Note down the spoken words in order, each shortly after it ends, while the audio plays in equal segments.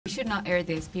not air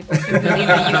this. People should believe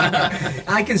that you.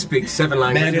 I can speak 7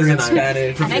 languages. Mandarin,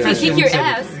 Spanish. And I can kick your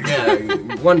ass.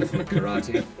 Yeah, wonderful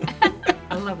karate.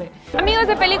 I love it. Amigos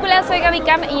de películas, soy Gaby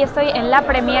Cam y estoy en la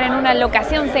premiere en una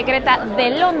locación secreta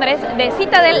de Londres de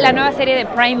Citadel, la nueva serie de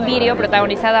Prime Video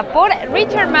protagonizada por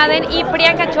Richard Madden y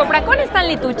Priyanka Chopra con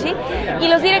Stanley Tucci, y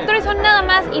los directores son nada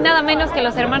más y nada menos que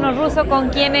los hermanos Russo,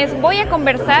 con quienes voy a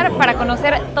conversar para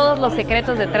conocer todos los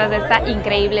secretos detrás de esta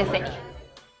increíble serie.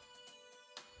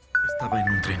 Estaba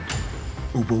en un tren.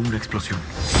 Hubo una explosión.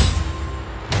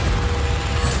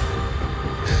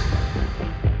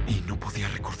 Y no podía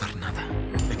recordar nada,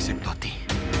 excepto a ti.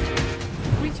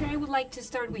 Richard, I would like to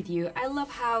start with you. I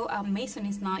love how Mason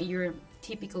is not your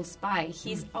typical spy.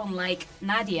 He's unlike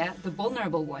Nadia, the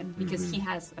vulnerable one, because he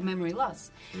has a memory loss.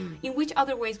 In which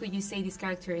other ways would you say this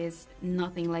character is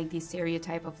nothing like the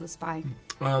stereotype of the spy?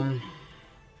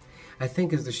 I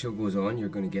think as the show goes on, you're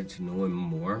going to get to know him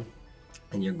more,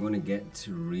 and you're going to get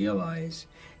to realize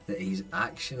that he's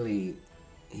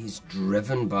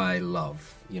driven by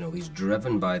love. You know, he's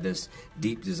driven by this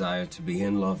deep desire to be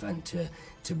in love and to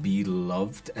be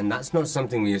loved. And that's not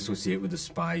something we associate with the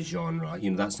spy genre.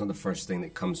 You know, that's not the first thing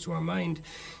that comes to our mind.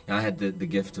 I had the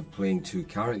gift of playing 2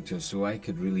 characters, so I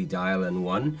could really dial in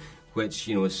one, which,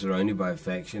 you know, is surrounded by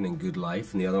affection and good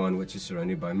life, and the other one which is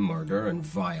surrounded by murder and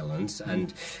violence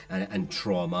and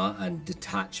trauma and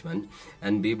detachment,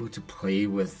 and be able to play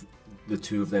with the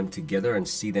 2 of them together and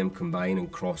see them combine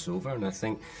and cross over. And I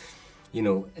think, you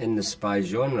know, in the spy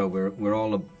genre, we're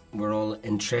all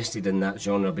interested in that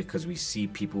genre because we see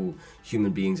people,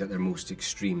 human beings, at their most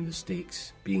extreme, the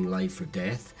stakes being life or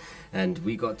death, and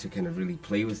we got to kind of really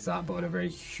play with that, but on a very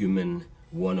human,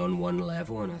 one-on-one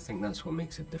level, and I think that's what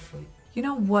makes it different. You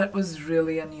know what was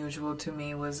really unusual to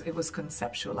me was it was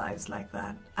conceptualized like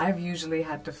that. I've usually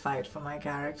had to fight for my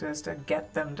characters to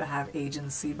get them to have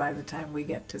agency by the time we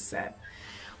get to set.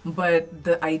 But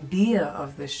the idea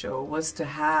of the show was to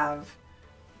have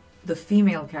the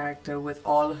female character with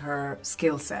all her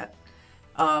skill set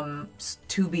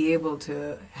to be able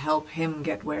to help him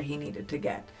get where he needed to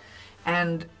get.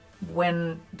 And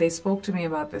when they spoke to me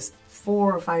about this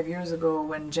 4 or 5 years ago,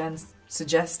 when Jen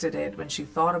suggested it, when she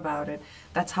thought about it,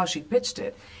 that's how she pitched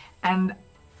it. And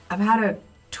I've had a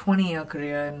 20-year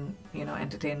career in, you know,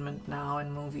 entertainment now,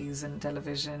 and movies and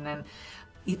television, and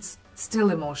it's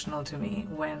still emotional to me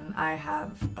when I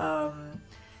have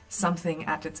something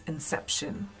at its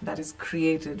inception that is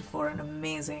created for an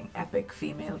amazing, epic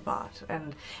female part,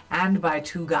 and by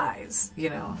 2 guys, you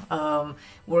know,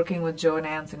 working with Joe and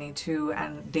Anthony too,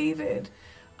 and David,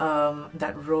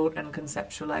 that wrote and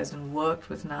conceptualized and worked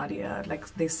with Nadia.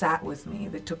 Like, they sat with me,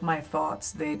 they took my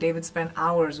thoughts. David spent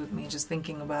hours with me just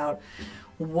thinking about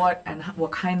what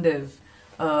kind of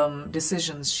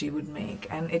decisions she would make,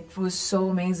 and it was so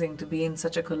amazing to be in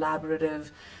such a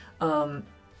collaborative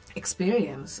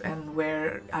experience, and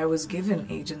where I was given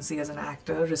agency as an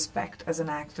actor, respect as an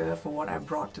actor for what I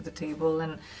brought to the table,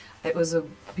 and it was a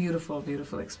beautiful,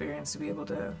 beautiful experience to be able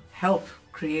to help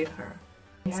create her.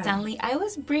 Yeah. Stanley, I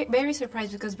was very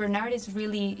surprised because Bernard is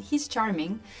he's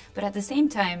charming, but at the same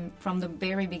time, from the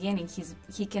very beginning,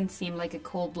 he can seem like a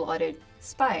cold-blooded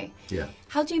spy. Yeah.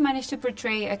 How do you manage to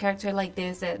portray a character like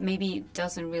this that maybe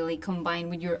doesn't really combine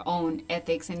with your own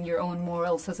ethics and your own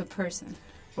morals as a person?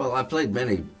 Well, I played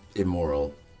many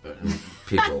immoral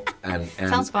people, and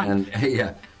sounds fun.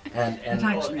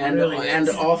 And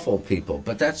awful people,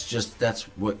 but that's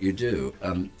what you do.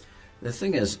 The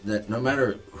thing is that no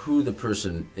matter who the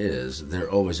person is, they're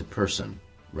always a person,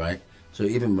 right? So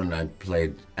even when I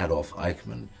played Adolf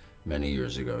Eichmann many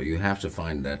years ago, you have to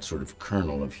find that sort of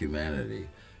kernel of humanity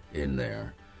in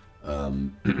there,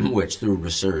 which through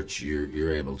research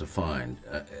you're able to find.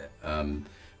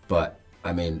 But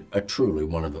I mean, truly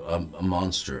a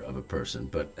monster of a person.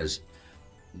 But as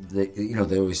they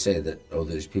always say that, oh,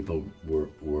 these people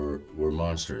were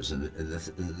monsters, and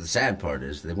the sad part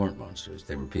is they weren't monsters;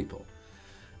 they were people.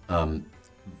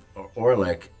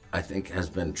 Orlik, I think, has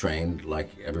been trained, like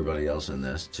everybody else in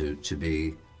this, to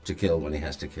kill when he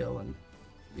has to kill, and,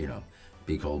 you know,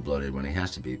 be cold-blooded when he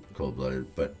has to be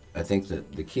cold-blooded. But I think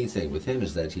that the key thing with him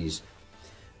is that he's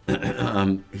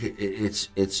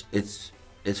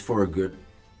it's for a good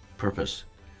purpose.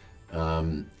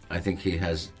 I think he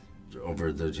has,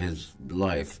 over his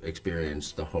life,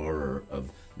 experienced the horror of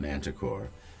Manticore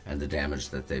and the damage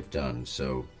that they've done.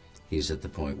 So he's at the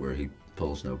point where he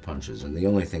pulls no punches, and the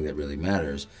only thing that really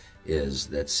matters is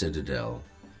that Citadel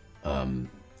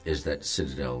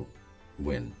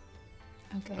win.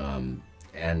 Okay.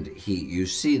 And you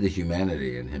see the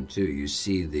humanity in him too. You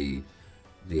see the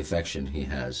affection he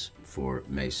has for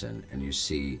Mason, and you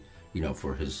see, you know,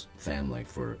 for his family,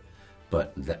 for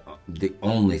But the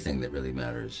only thing that really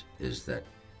matters is that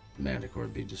Manticore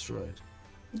be destroyed.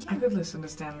 I could listen to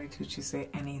Stanley Tucci say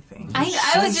anything. I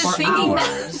was just thinking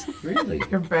that. Really?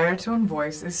 Your baritone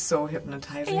voice is so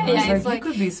hypnotizing. Yeah, I was it's like,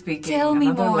 you could be speaking tell me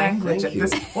another more. language Thank at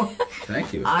this point.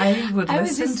 Thank you. I would I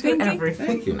was listen just to thinking- everything.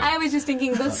 Thank you. I was just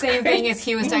thinking the same thing as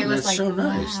he was talking. I was That's like, so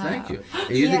nice. wow. Thank you.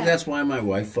 You think Yeah. that's why my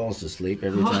wife falls asleep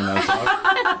every time I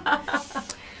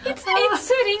talk? It's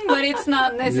soothing, but it's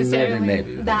not necessarily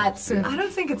Maybe. that soothing. I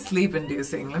don't think it's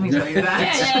sleep-inducing, let me tell you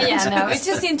that. Yeah, no, it's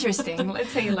just interesting. Let's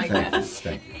say it like Thank you. that.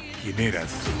 Thank you. ¿Quién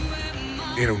eras?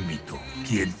 Era un mito.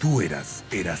 Quien tú eras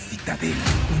era Citadel,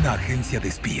 una agencia de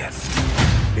espías.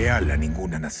 Leal a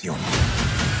ninguna nación.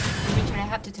 Richard, I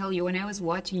have to tell you, when I was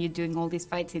watching you doing all these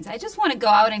fight scenes, I just want to go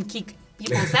out and kick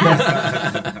people's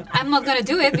ass. I'm not going to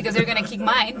do it because they're going to kick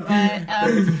mine. But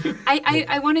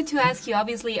I wanted to ask you,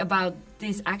 obviously, about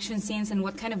these action scenes and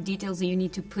what kind of details do you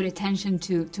need to put attention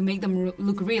to make them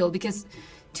look real? Because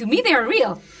to me, they are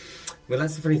real. Well,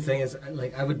 that's the funny thing is,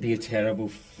 like, I would be a terrible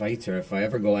fighter if I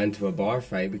ever go into a bar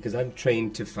fight because I'm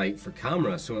trained to fight for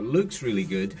camera, so it looks really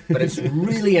good, but it's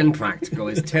really impractical.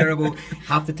 It's terrible.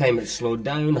 Half the time it's slowed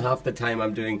down. Half the time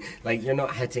I'm doing, like, you're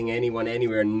not hitting anyone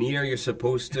anywhere near you're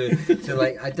supposed to. So,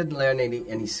 like, I didn't learn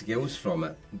any skills from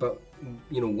it. But,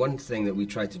 you know, one thing that we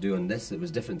tried to do on this that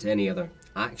was different to any other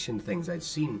action things I'd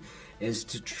seen is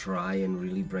to try and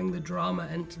really bring the drama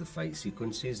into the fight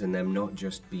sequences and them not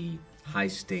just be high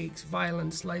stakes,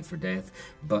 violence, life or death,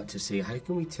 but to say, how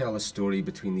can we tell a story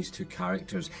between these two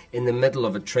characters in the middle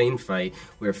of a train fight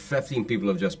where 15 people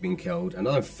have just been killed,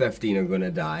 another 15 are going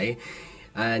to die,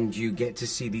 and you get to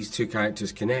see these two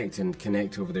characters connect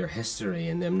over their history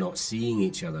and them not seeing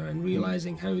each other and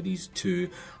realizing how these two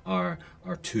are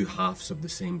two halves of the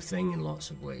same thing in lots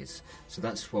of ways. So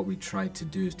that's what we tried to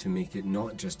do, is to make it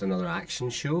not just another action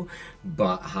show,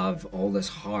 but have all this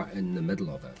heart in the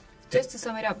middle of it. Just to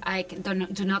sum it up, I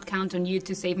do not count on you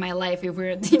to save my life if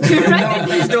we're No,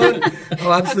 please don't.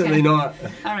 Oh, absolutely Okay. not.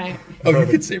 All right. Oh, you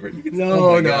could save it. You could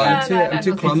No, save it. I'm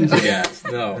too okay. clumsy. Yes,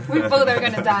 no. We both are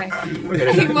going to die.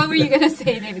 What were you going to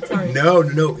say, David? Sorry.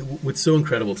 No. What's so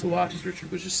incredible to watch, as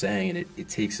Richard was just saying, and it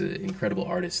takes an incredible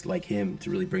artist like him to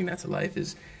really bring that to life,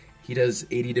 is he does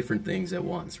 80 different things at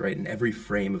once, right? In every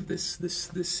frame of this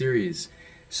series.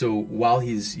 So while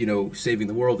he's, saving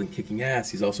the world and kicking ass,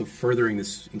 he's also furthering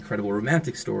this incredible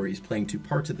romantic story. He's playing two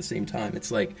parts at the same time.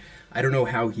 It's like, I don't know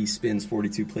how he spins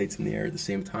 42 plates in the air at the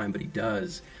same time, but he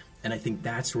does. And I think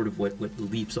that's sort of what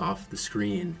leaps off the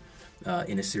screen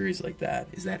in a series like that,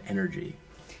 is that energy.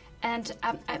 And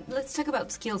let's talk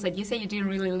about skills set. You say you didn't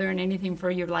really learn anything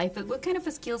for your life, but what kind of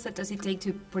a skill set does it take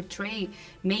to portray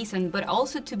Mason, but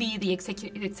also to be the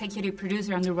executive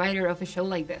producer and the writer of a show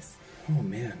like this? Oh,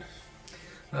 man.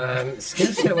 Skill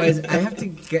set wise, I have to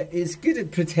it's good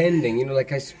at pretending,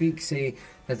 like I speak, say,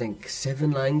 I think 7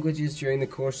 languages during the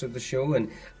course of the show, and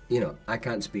I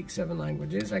can't speak 7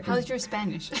 languages. How's your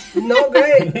Spanish? Not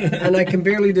great, and I can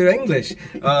barely do English.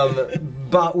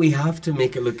 But we have to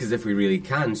make it look as if we really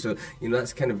can. So,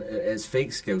 that's kind of it's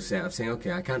fake skill set of saying,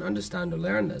 okay, I can't understand or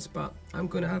learn this, but I'm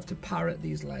going to have to parrot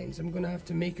these lines. I'm going to have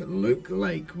to make it look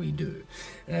like we do.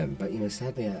 But,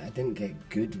 sadly, I didn't get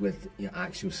good with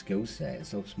actual skill set.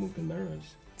 It's all smoke and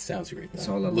mirrors. Sounds great. It's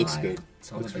all a Looks lie. good.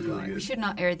 It's all Looks a big really lie. good. We should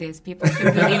not air this. People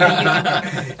should believe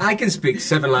that you can. I can speak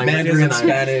 7 languages. Mandarin, and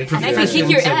Spanish. And I can kick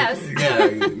your ass.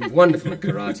 Yeah, wonderful at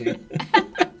karate.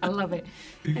 I love it.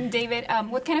 And David,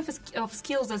 what kind of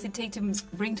skills does it take to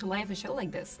bring to life a show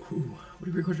like this? Ooh, what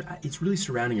a great question. It's really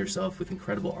surrounding yourself with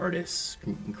incredible artists,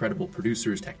 incredible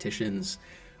producers, tacticians,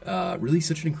 really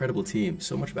such an incredible team.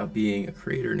 So much about being a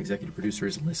creator and executive producer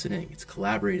is listening, it's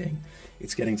collaborating,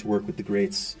 it's getting to work with the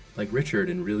greats like Richard,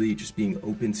 and really just being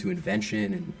open to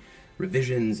invention and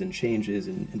revisions and changes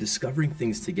and discovering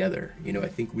things together. I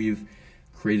think we've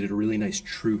created a really nice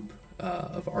troupe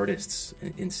of artists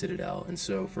in Citadel, and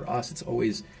so for us it's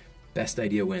always best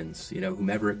idea wins,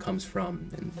 whomever it comes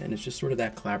from, and it's just sort of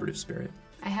that collaborative spirit.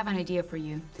 I have an idea for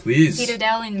you. Please.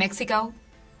 Citadel in Mexico.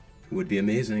 Would be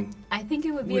amazing. I think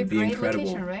it would be a great incredible.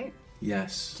 location, right?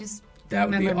 Yes. Just that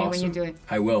would be remember me awesome. when you do it.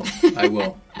 I will.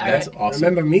 That's awesome.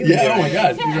 Remember me? Yeah, oh my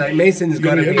God. He's like, Mason's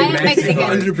got to be I am in Mexico.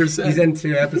 Mexican. 100%. He's in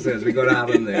 2 episodes. We got to have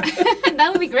him there. That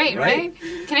would be great, Right?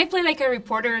 right? Can I play like a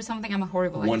reporter or something? I'm a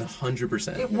horrible actress.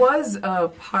 100%. It was a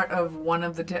part of one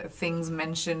of the things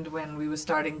mentioned when we were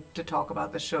starting to talk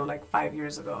about the show like 5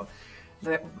 years ago.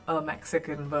 A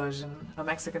Mexican version, a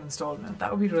Mexican installment.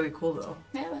 That would be really cool, though.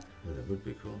 Yeah, Yeah, that would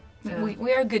be cool. Yeah.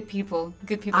 we are good people.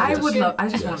 Good people. I just would should- love. I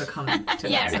just Yes. want to come to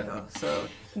Yeah, Mexico. So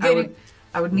I Good. would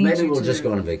I would need Maybe you we'll to... just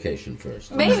go on a vacation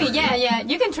first. Maybe, yeah.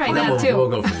 You can try And then that we'll too.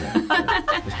 go from there.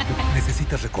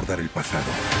 Necesitas recordar el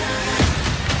pasado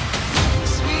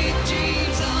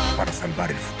para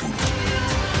salvar el futuro.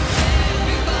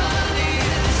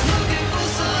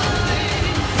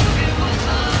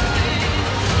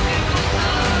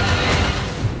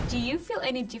 Do you feel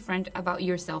any different about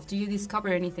yourself? Do you discover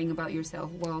anything about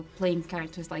yourself while playing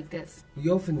characters like this?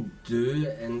 You often do,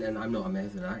 and I'm not a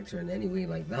method actor in any way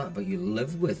like that, but you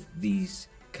live with these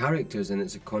characters and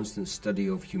it's a constant study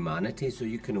of humanity, so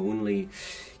you can only,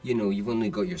 you've only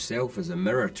got yourself as a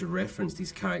mirror to reference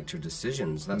these character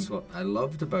decisions. That's what I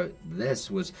loved about this,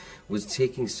 was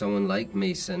taking someone like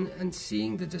Mason and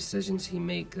seeing the decisions he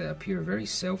make that appear very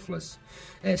selfish,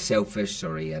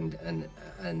 and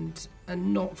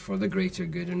not for the greater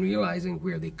good, and realizing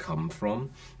where they come from.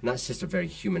 And that's just a very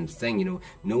human thing,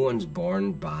 no one's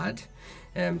born bad.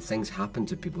 Things happen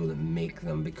to people that make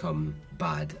them become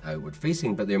bad outward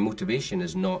facing, but their motivation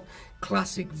is not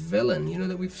classic villain,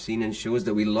 that we've seen in shows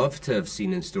that we love to have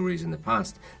seen in stories in the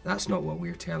past. That's not what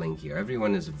we're telling here.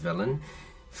 Everyone is a villain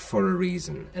for a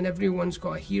reason, and everyone's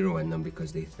got a hero in them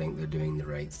because they think they're doing the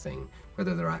right thing.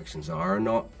 Whether their actions are or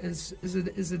not is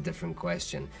a different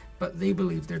question, but they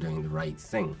believe they're doing the right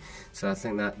thing. So I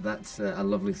think that's a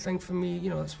lovely thing for me.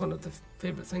 That's one of the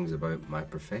favourite things about my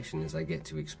profession, is I get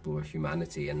to explore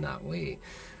humanity in that way.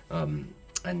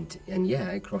 And yeah,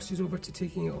 it crosses over to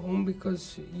taking it home,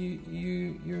 because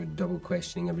you're double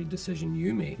questioning every decision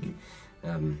you make.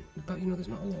 But there's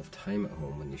not a lot of time at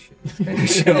home when you shoot this kind of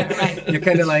show. Right. You're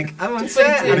kind of like, I'm on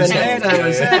set, I'm in bed,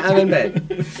 I'm in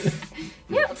bed.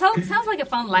 Yeah, it sounds like a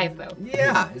fun life, though.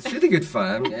 Yeah, it's really good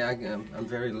fun. I'm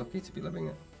very lucky to be living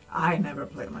it. I never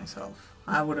play myself.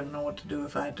 I wouldn't know what to do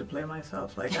if I had to play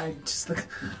myself. I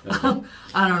don't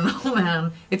know,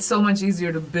 man. It's so much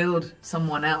easier to build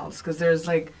someone else, because there's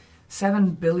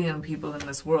 7 billion people in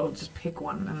this world. Just pick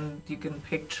one, and you can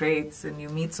pick traits, and you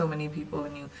meet so many people,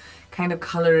 and you kind of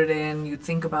color it in. You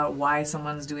think about why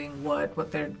someone's doing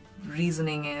what their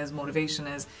reasoning is, motivation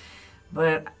is.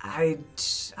 But I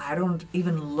don't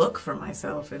even look for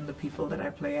myself in the people that I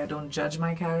play. I don't judge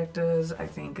my characters. I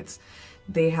think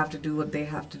they have to do what they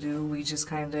have to do. We just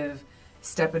kind of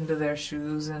step into their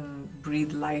shoes and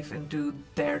breathe life into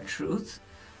their truth.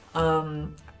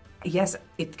 Yes,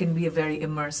 it can be a very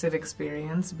immersive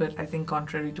experience, but I think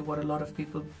contrary to what a lot of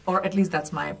people, or at least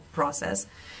that's my process,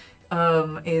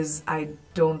 is I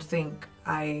don't think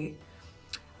I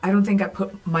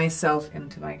put myself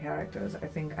into my characters. I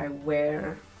think I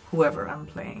wear whoever I'm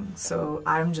playing. So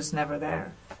I'm just never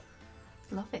there.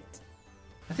 Love it.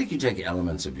 I think you take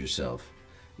elements of yourself.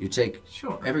 You take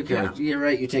every character. Yeah. You're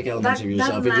right. You take elements of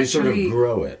yourself and you sort of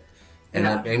grow it, and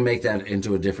Yeah. and make that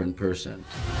into a different person.